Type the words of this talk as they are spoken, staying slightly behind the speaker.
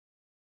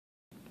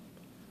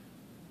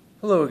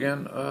Hello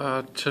again.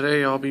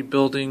 Today I'll be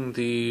building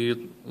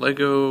the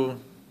Lego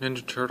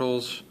Ninja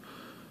Turtles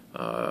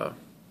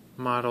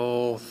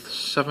model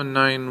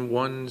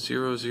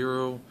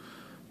 79100,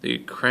 the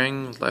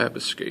Krang Lab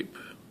Escape.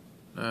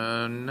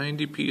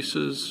 90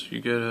 pieces.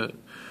 You get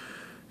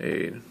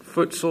a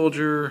foot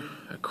soldier,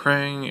 a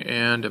Krang,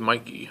 and a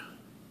Mikey.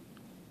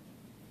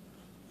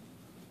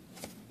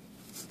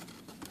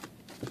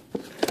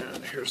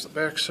 And here's the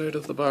back side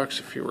of the box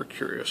if you were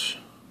curious.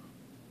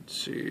 Let's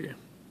see.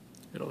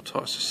 It'll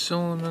toss a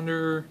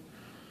cylinder.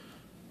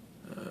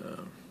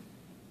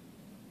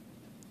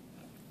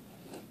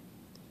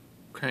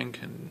 Krang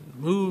can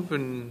move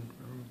and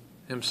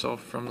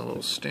himself from the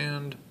little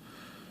stand.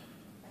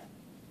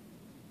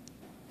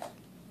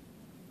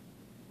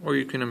 Or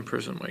you can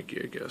imprison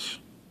Mikey, I guess.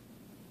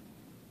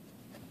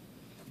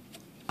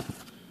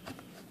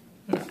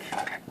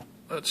 Okay,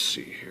 let's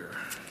see here.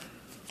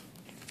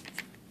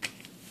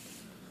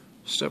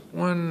 Step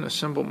 1,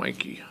 assemble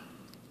Mikey.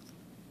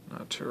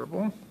 Not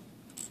terrible.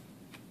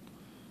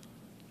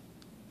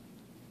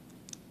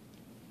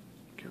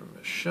 Give him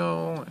a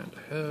shell and a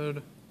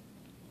head.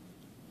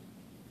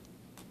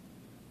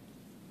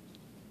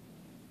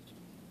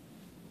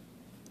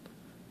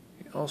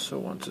 He also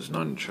wants his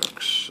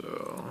nunchucks,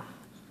 so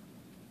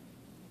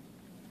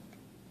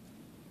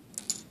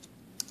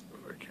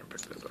I can't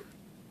pick that up.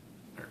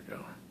 There we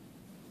go.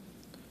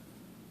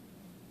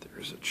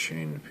 There's a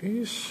chain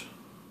piece.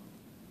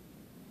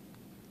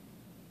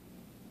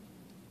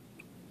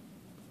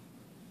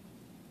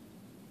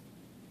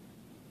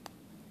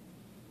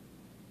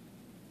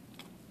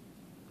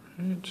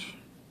 Right,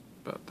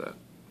 about that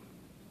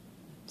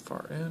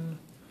far in.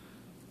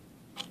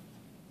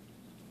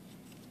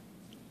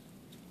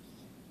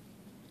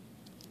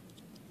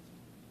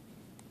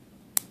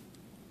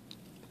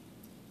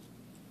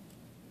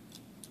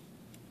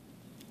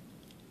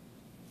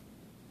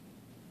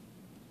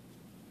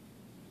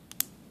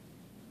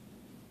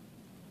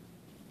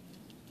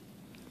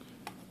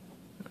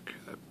 Okay,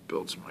 that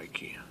builds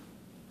Mikey.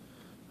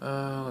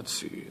 Let's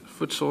see,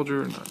 foot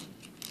soldier, not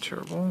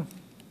terrible.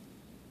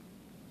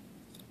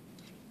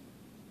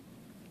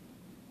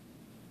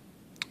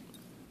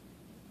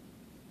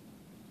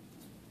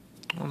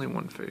 Only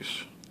one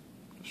face.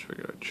 Just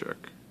figured I'd check.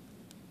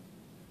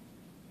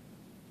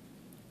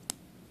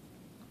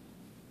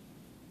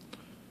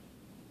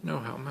 No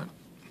helmet.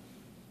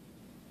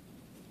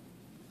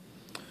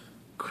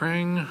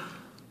 Krang.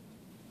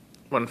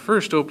 When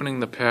first opening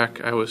the pack,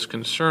 I was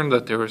concerned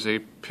that there was a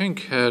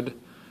pink head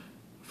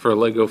for a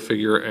Lego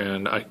figure,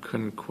 and I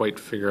couldn't quite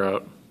figure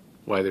out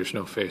why there's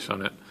no face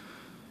on it.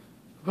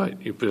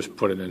 But you just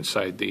put it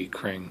inside the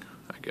Krang,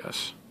 I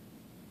guess.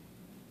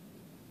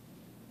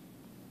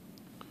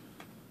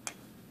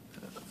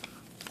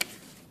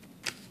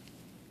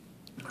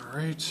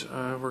 Alright,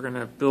 we're going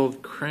to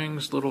build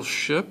Krang's little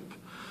ship.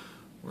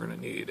 We're going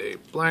to need a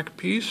black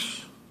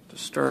piece to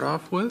start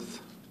off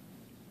with,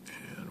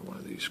 and one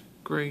of these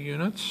gray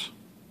units.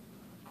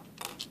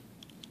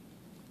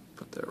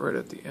 Put that right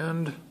at the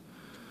end.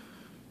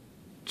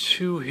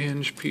 2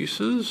 hinge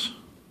pieces.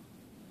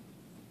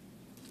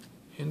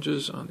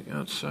 Hinges on the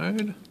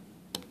outside.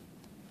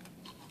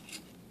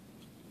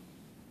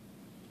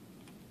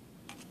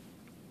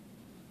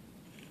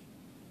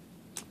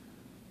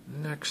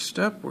 Next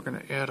step, we're going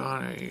to add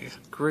on a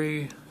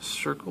gray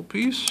circle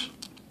piece.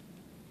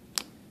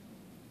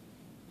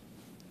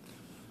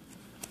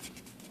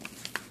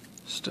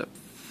 Step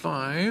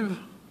 5,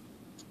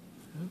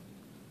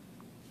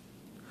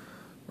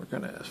 we're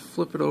going to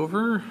flip it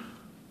over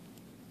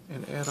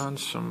and add on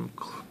some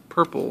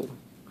purple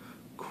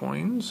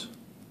coins.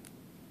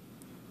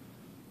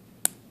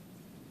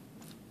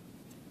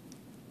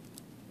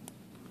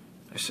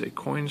 I say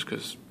coins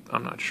because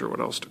I'm not sure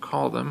what else to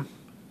call them.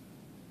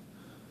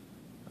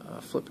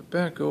 Flip it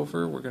back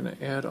over, we're going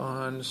to add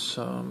on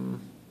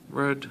some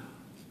red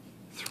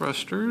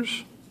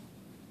thrusters.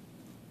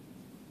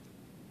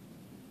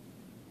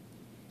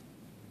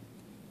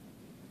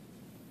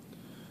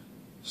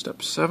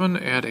 Step 7,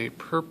 add a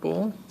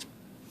purple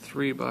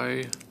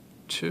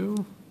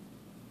 3x2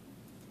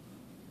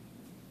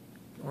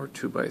 or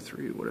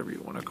 2x3, whatever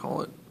you want to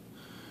call it.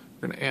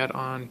 We're going to add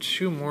on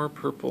 2 more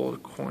purple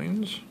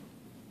coins.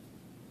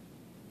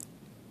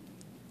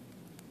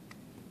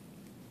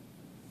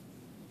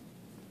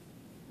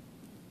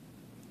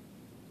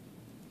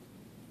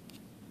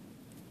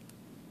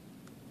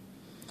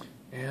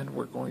 And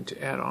we're going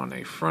to add on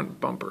a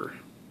front bumper.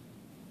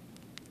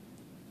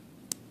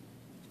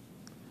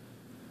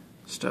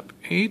 Step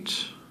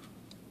 8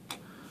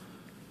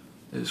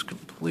 is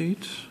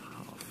complete.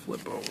 I'll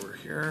flip over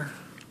here.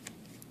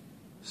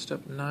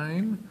 Step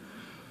 9,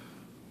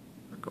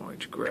 we're going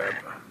to grab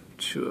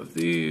 2 of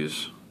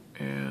these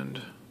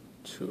and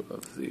 2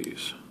 of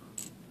these.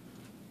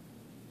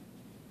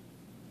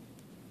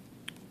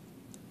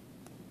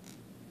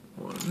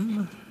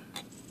 One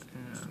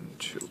and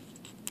 2.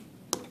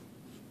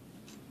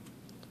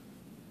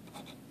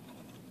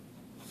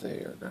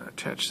 They are going to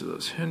attach to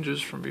those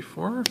hinges from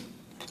before.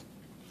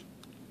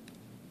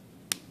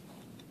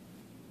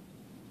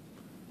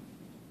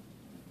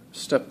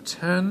 Step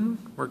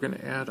 10, we're going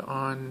to add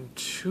on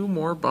 2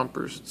 more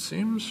bumpers, it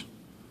seems.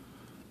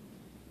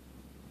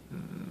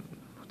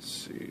 Let's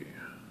see.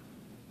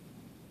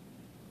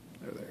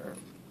 There they are.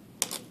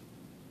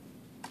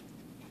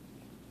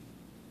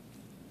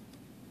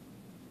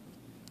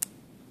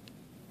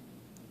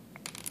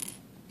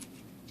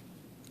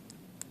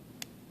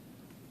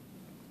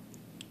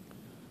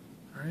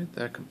 Alright,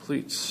 that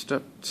completes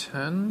step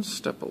 10.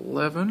 Step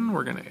 11,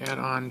 we're going to add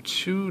on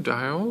 2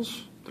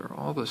 dials. They're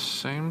all the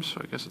same, so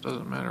I guess it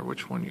doesn't matter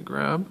which one you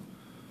grab.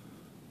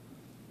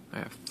 I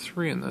have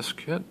 3 in this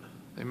kit.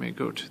 They may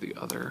go to the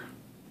other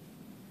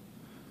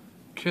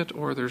kit,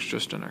 or there's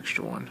just an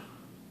extra one.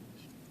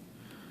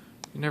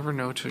 You never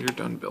know till you're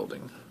done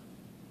building.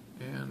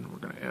 And we're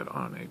going to add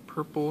on a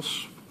purple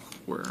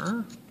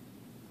square.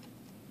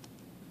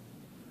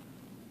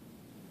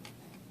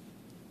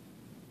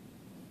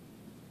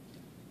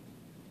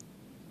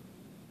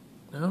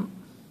 Nope.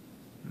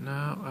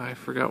 No, I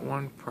forgot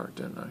one part,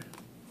 didn't I?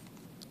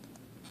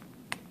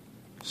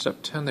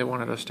 Step 10, they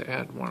wanted us to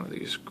add one of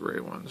these gray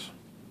ones.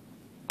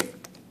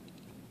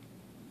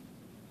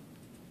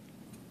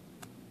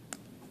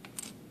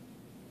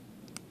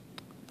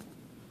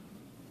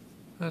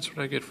 That's what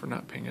I get for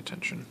not paying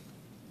attention.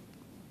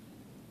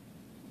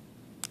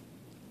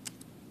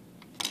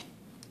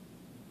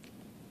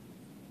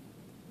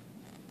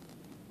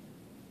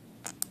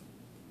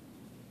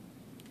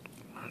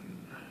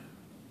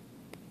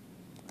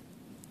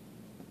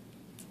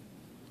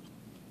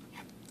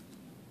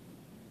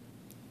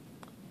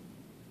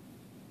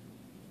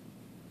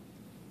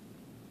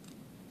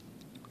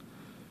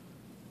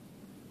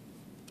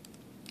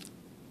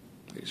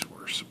 These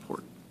were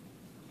support.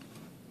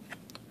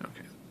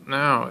 Okay,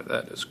 now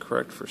that is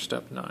correct for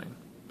step 9.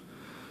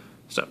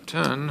 Step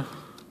 10,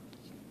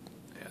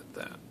 add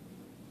that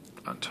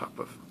on top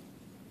of.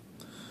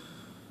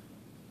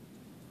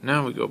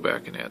 Now we go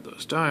back and add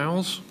those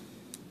dials.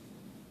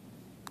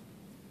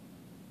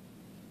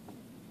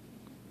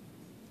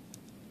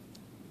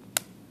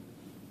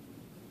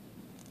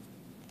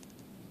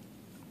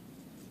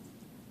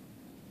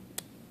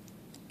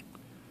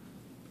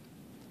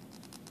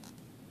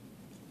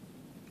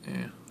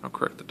 I'll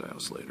correct the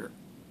dials later.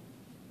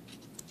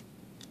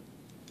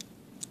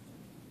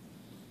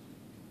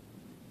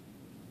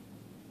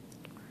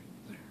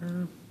 Right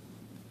there.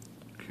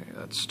 Okay,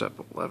 that's step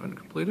 11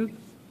 completed.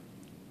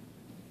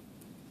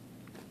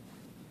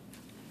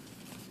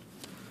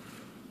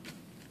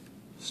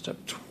 Step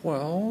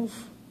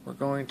 12, we're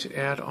going to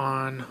add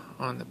on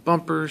the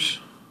bumpers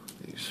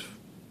these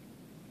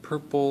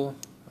purple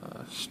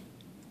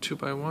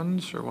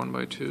 2x1s or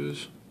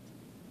 1x2s.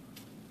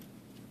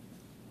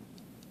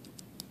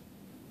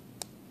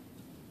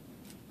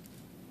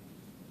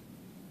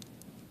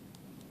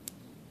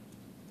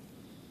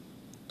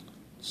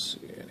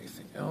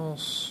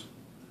 Else.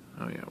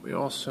 Oh yeah, we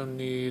also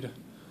need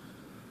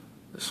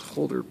this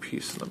holder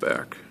piece in the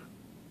back.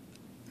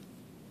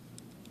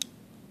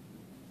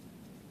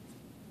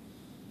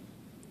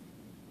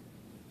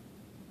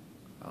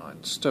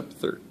 On step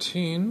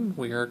 13,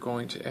 we are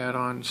going to add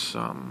on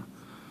some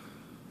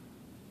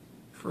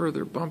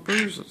further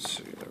bumpers. Let's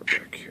see, they're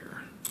back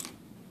here.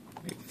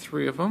 Need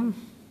 3 of them.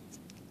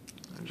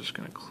 I'm just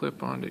going to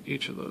clip onto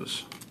each of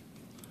those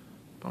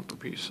bumper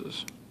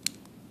pieces.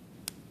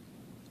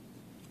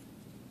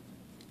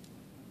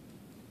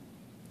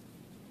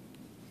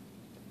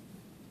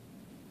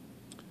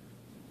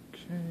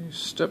 Okay,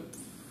 step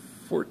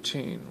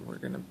 14, we're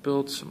going to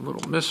build some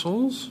little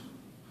missiles.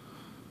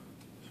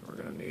 So we're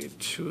going to need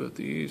 2 of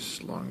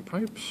these long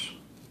pipes,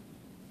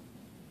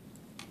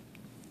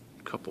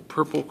 a couple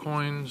purple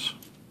coins,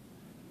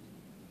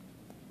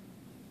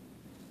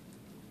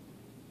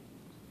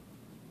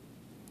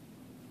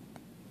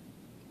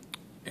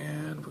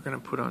 and we're going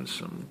to put on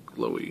some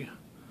glowy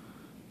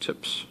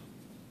tips.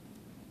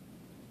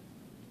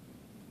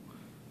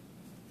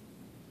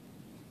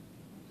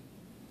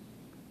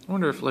 I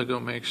wonder if LEGO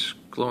makes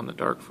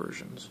glow-in-the-dark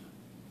versions.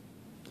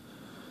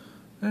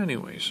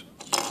 Anyways.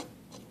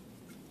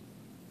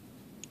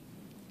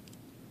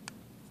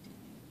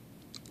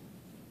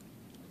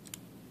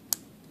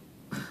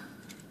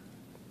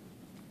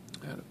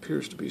 That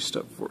appears to be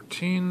step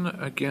 14.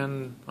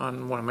 Again,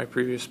 on one of my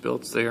previous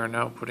builds, they are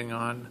now putting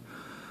on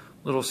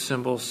little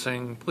symbols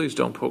saying, please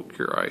don't poke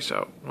your eyes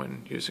out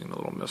when using the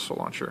little missile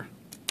launcher.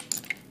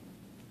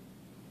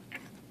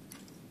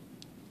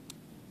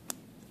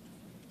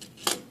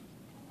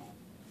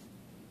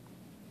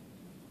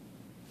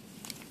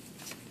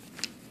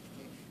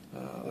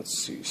 Let's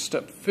see,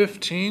 step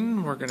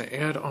 15, we're going to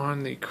add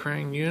on the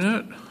Krang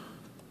unit.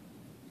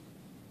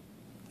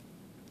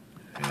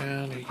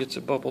 And he gets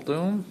a bubble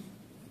dome.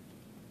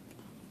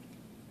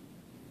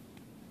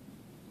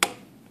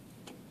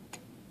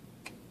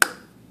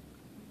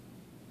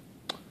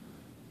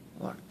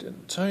 Locked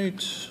in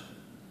tight.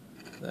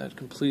 That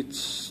completes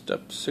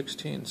step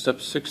 16.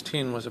 Step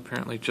 16 was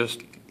apparently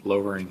just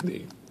lowering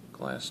the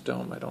glass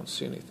dome. I don't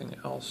see anything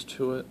else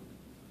to it.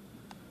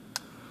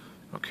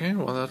 Okay,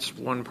 well that's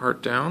one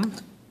part down.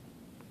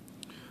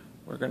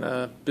 we're going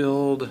to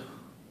build,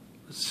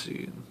 let's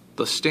see,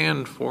 the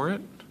stand for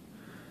it.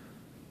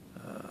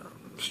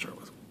 Start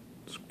with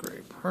this gray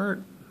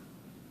part,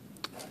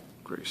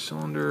 gray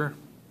cylinder.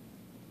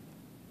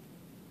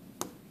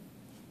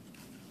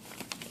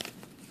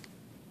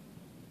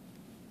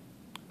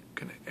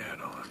 Going to add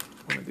on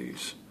one of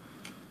these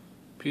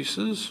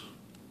pieces.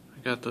 I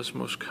got this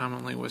most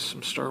commonly with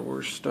some Star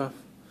Wars stuff.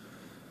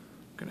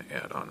 Going to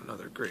add on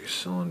another gray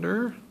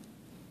cylinder.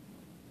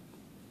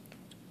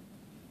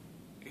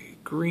 A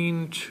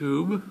green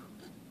tube.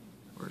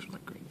 Where's my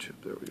green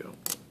tube? There we go.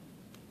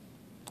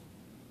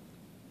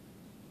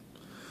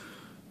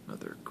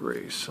 Another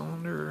gray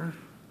cylinder.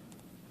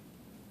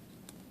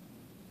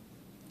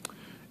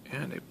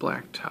 And a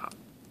black top.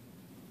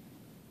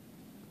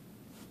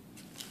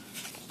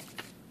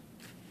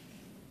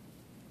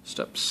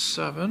 Step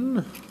 7.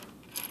 We're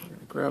going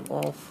to grab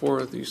all 4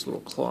 of these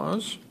little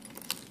claws.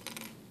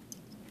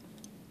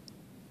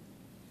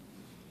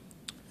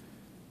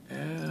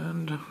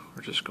 And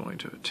we're just going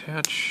to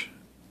attach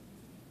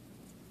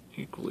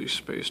equally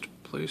spaced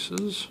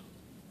places.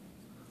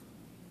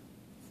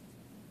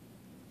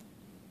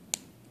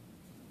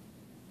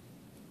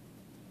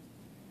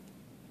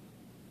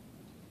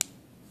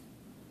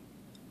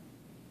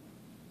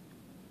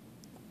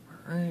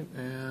 Alright,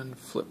 and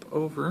flip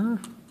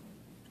over.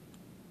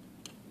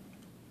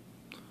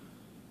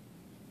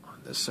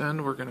 On this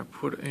end, we're going to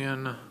put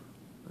in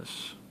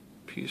this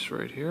piece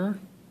right here.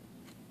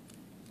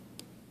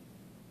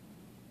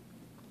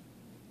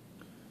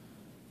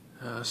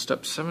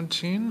 Step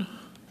 17,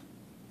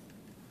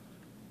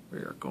 we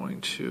are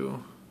going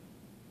to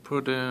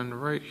put in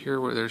right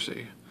here where there's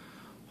a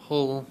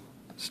hole.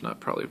 It's not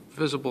probably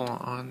visible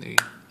on the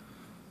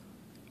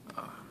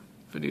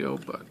video,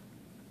 but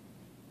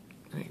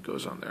he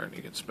goes on there and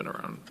he can spin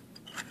around.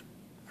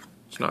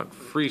 It's not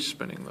free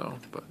spinning though,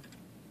 but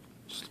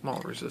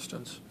small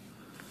resistance.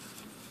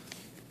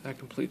 That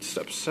completes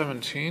step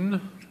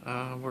 17.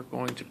 We're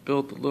going to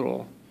build the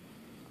little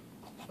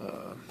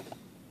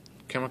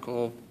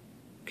chemical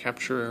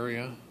capture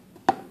area.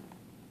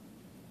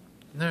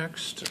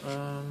 Next, need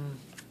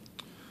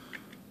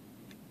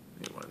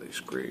one of these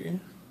gray,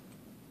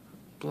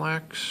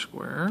 black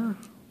square,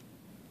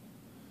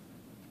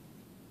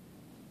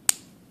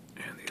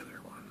 and the other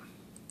one.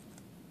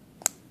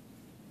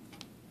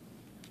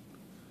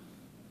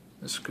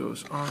 This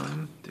goes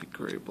on the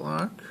gray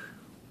block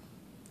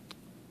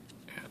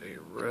and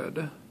a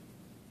red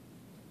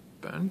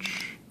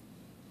bench.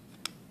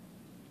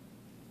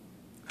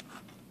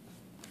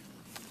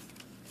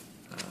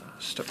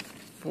 Step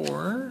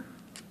 4,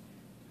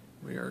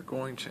 we are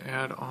going to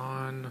add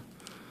on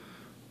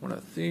one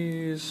of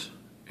these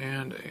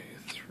and a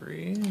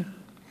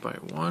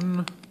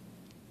 3x1.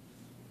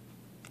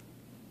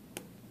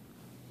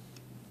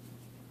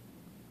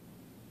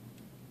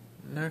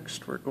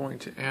 Next, we're going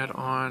to add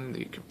on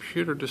the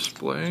computer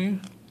display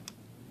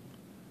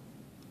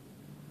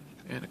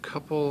and a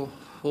couple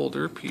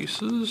holder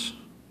pieces.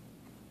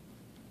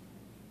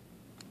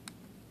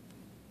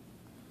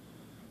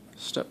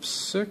 Step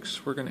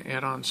 6, we're going to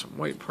add on some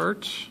white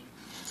parts.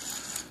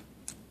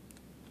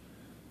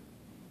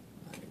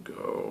 They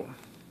go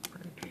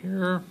right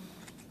here.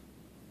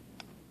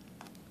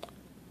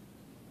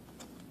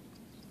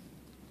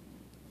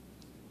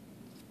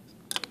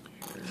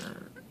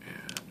 Here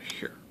and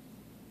here.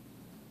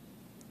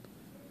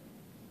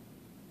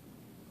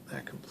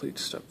 That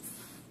completes step,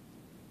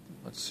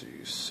 let's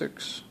see,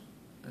 6.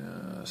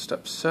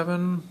 Step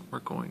 7, we're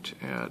going to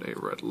add a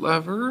red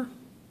lever,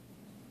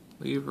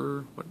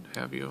 what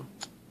have you.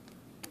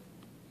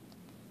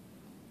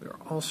 We're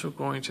also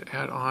going to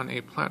add on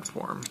a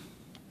platform.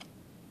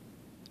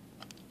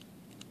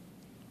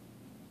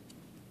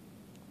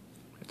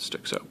 It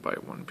sticks out by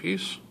one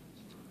piece.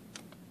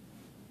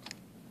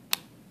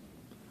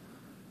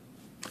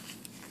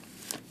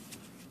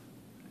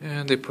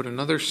 And they put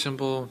another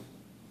symbol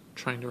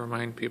trying to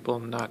remind people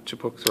not to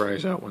poke their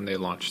eyes out when they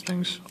launch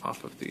things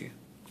off of the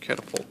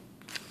catapult.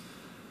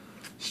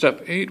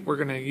 Step 8, we're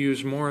going to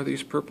use more of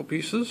these purple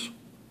pieces.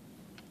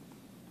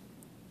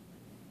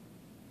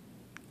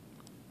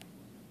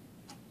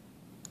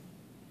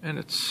 And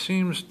it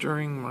seems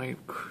during my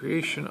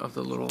creation of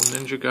the little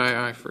ninja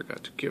guy, I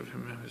forgot to give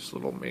him his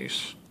little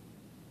mace.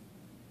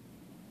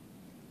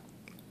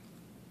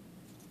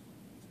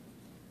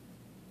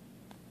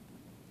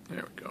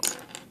 There we go.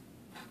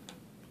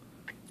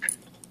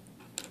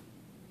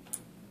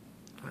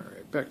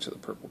 Alright, back to the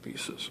purple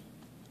pieces.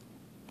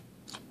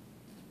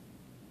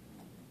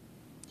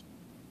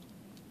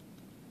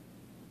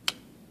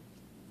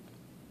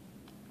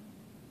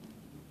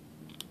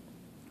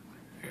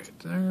 Right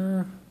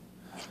there.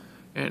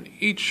 And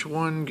each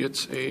one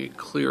gets a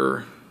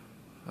clear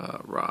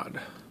rod.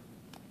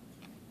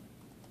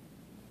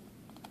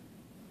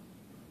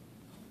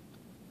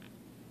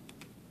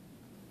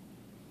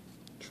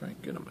 Try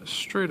and get them as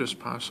straight as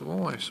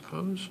possible, I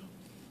suppose.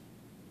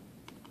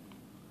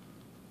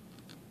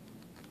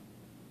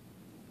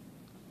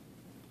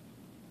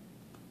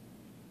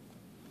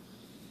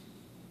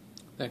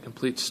 That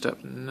completes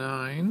step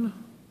 9.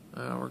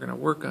 We're going to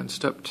work on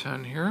step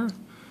 10 here.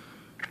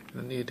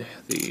 Going to need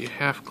the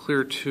half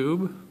clear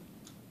tube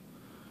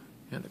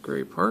and the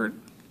gray part.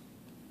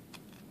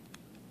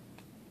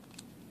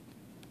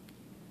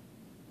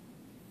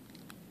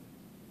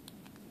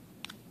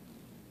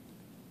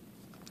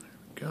 There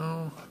we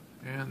go.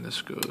 And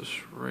this goes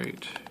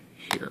right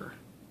here,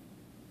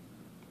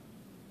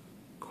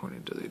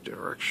 according to the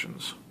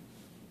directions.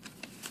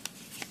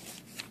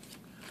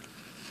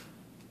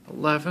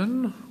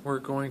 11, we're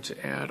going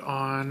to add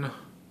on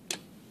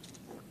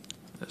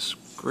this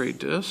gray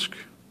disc.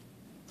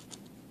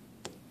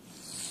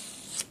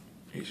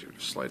 Easier to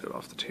slide it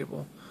off the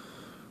table.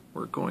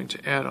 We're going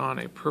to add on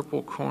a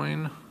purple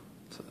coin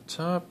to the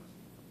top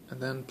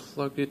and then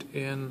plug it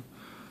in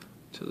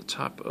to the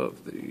top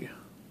of the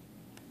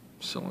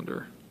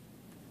cylinder.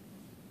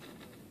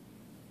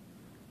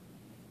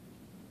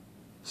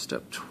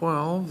 Step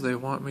 12, they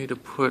want me to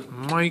put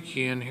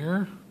Mikey in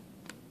here.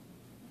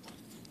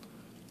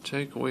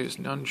 Take away his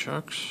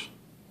nunchucks.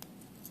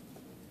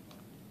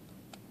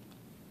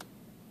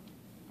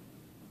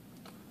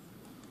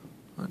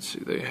 Let's see,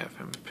 they have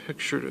him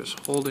pictured as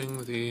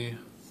holding the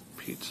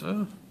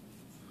pizza.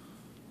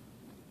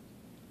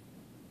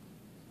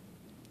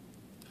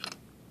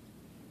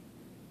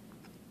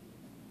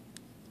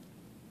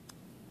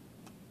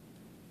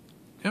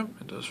 Yep,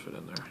 it does fit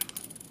in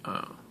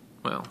there.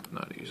 Well,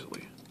 not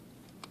easily.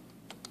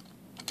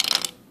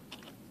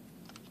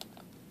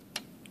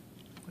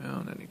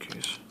 Well, in any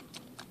case,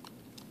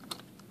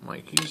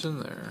 Mikey's in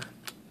there.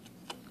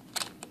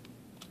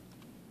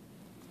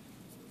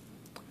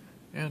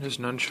 And his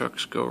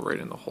nunchucks go right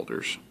in the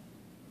holders.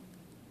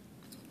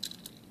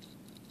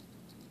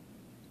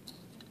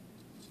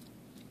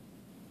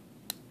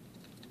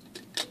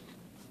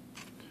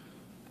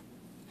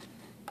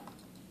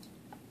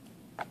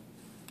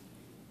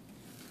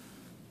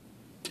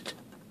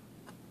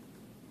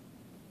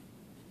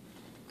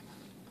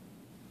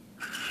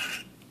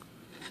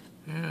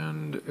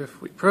 And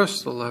if we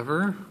press the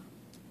lever,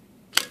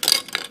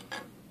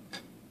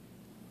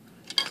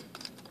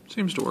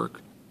 seems to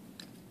work.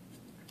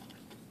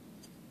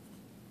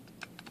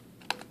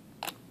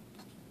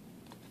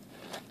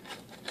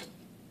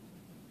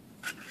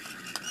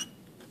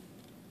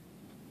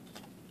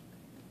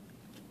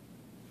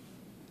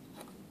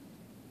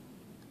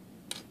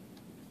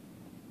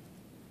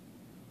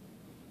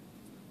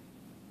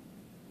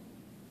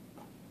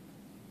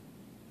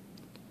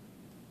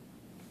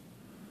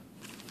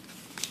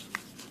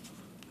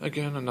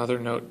 Again, another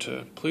note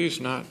to please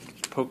not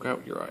poke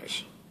out your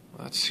eyes.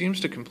 That seems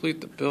to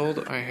complete the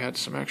build. I had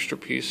some extra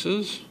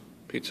pieces.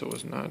 Pizza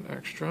was not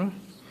extra.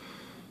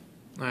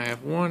 I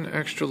have one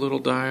extra little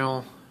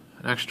dial,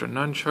 an extra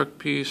nunchuck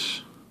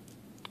piece,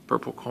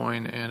 purple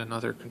coin, and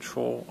another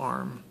control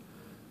arm.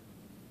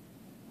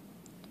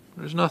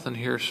 There's nothing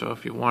here, so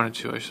if you wanted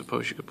to, I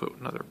suppose you could put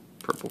another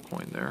purple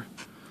coin there.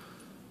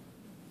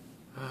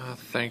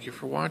 Thank you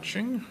for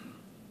watching.